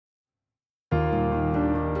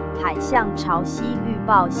海象潮汐预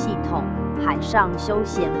报系统、海上休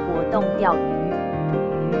闲活动钓鱼、捕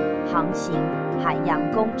鱼、航行、海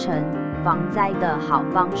洋工程、防灾的好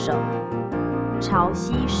帮手。潮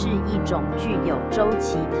汐是一种具有周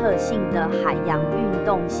期特性的海洋运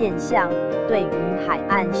动现象，对于海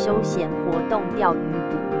岸休闲活动钓鱼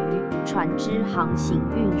捕鱼、船只航行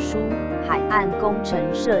运输、海岸工程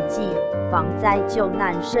设计、防灾救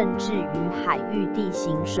难甚至于海域地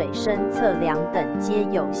形水深测量等皆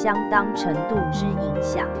有相当程度之影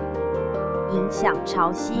响。影响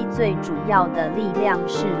潮汐最主要的力量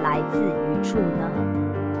是来自于处呢？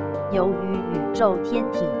由于宇宙天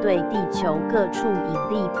体对地球各处引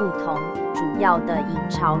力不同，主要的引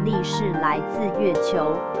潮力是来自月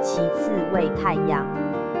球，其次为太阳。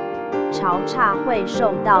潮差会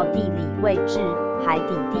受到地理位置、海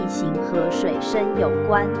底地形和水深有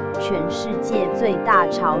关。全世界最大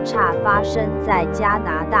潮差发生在加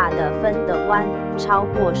拿大的芬迪湾，超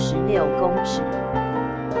过16公尺，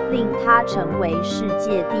令它成为世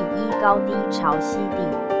界第1高低潮汐地。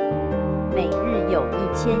每日有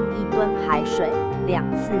1001吨海水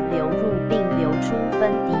2次流入并流出芬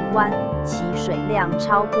迪湾，其水量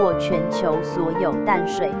超过全球所有淡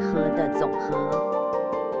水河的总和。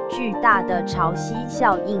巨大的潮汐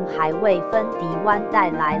效应还为芬迪湾带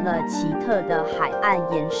来了奇特的海岸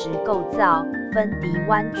岩石构造。芬迪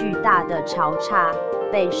湾巨大的潮差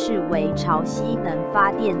被视为潮汐能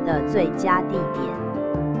发电的最佳地点。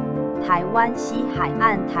台湾西海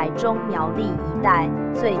岸台中苗栗一带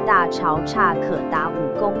最大潮差可达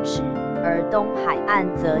5公尺，而东海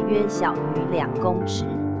岸则约小于2公尺。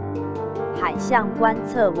海象观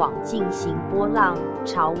测网进行波浪、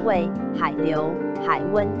潮位、海流、海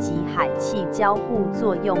温及海气交互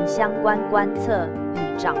作用相关观测，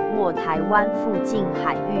以掌握台湾附近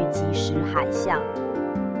海域即时海象。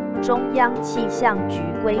中央气象局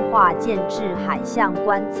规划建制海象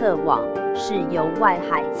观测网，是由外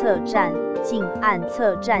海测站、近岸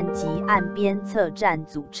测站及岸边测站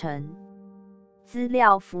组成。资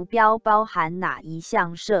料浮标包含哪一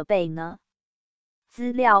项设备呢？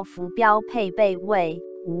资料浮标配备为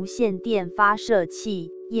无线电发射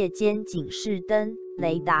器、夜间警示灯、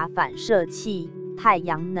雷达反射器、太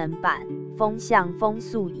阳能板、风向风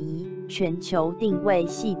速仪、全球定位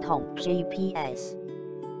系统 GPS。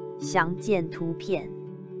详见图片。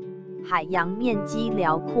海洋面积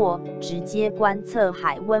辽阔，直接观测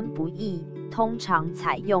海温不易，通常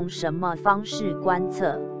采用什么方式观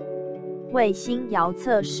测？卫星遥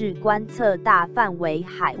测是观测大范围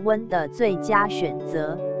海温的最佳选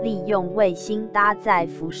择。利用卫星搭载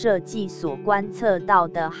辐射计所观测到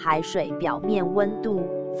的海水表面温度，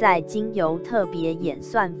再经由特别演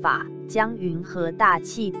算法将云和大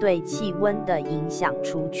气对气温的影响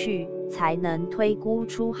除去，才能推估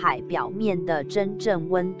出海表面的真正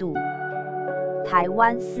温度。台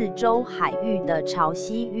湾四周海域的潮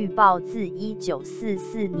汐预报自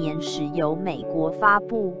1944年时由美国发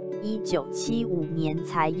布，1975年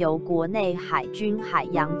才由国内海军海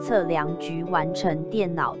洋测量局完成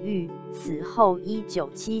电脑预，此后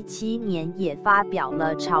1977年也发表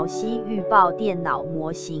了潮汐预报电脑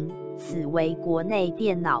模型，此为国内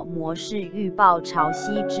电脑模式预报潮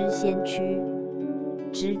汐之先驱。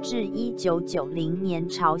直至1990年，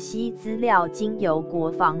潮汐资料经由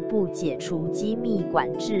国防部解除机密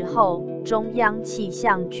管制后，中央气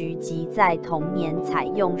象局即在同年采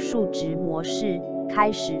用数值模式，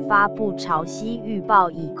开始发布潮汐预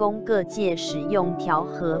报，以供各界使用。调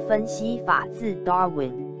和分析法自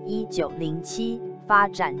Darwin 1907发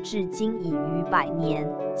展至今已逾100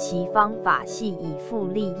年，其方法系以傅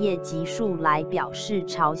立叶级数来表示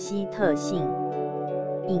潮汐特性。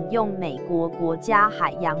引用美国国家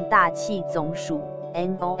海洋大气总署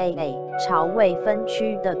NOAA 潮位分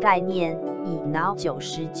区的概念，以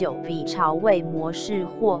NOW99B 潮位模式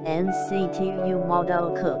或 NCTU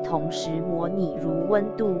Model 可同时模拟如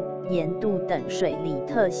温度、盐度等水理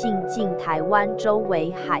特性，近台湾周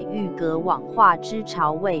围海域隔网化之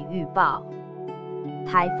潮位预报。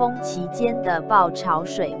台风期间的暴潮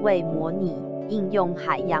水位模拟，应用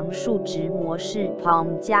海洋数值模式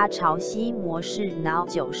PALM 加潮汐模式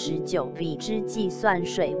NOW99B 之计算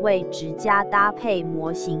水位值，加搭配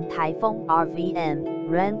模型台风 RVM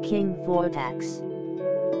Ranking Vortex。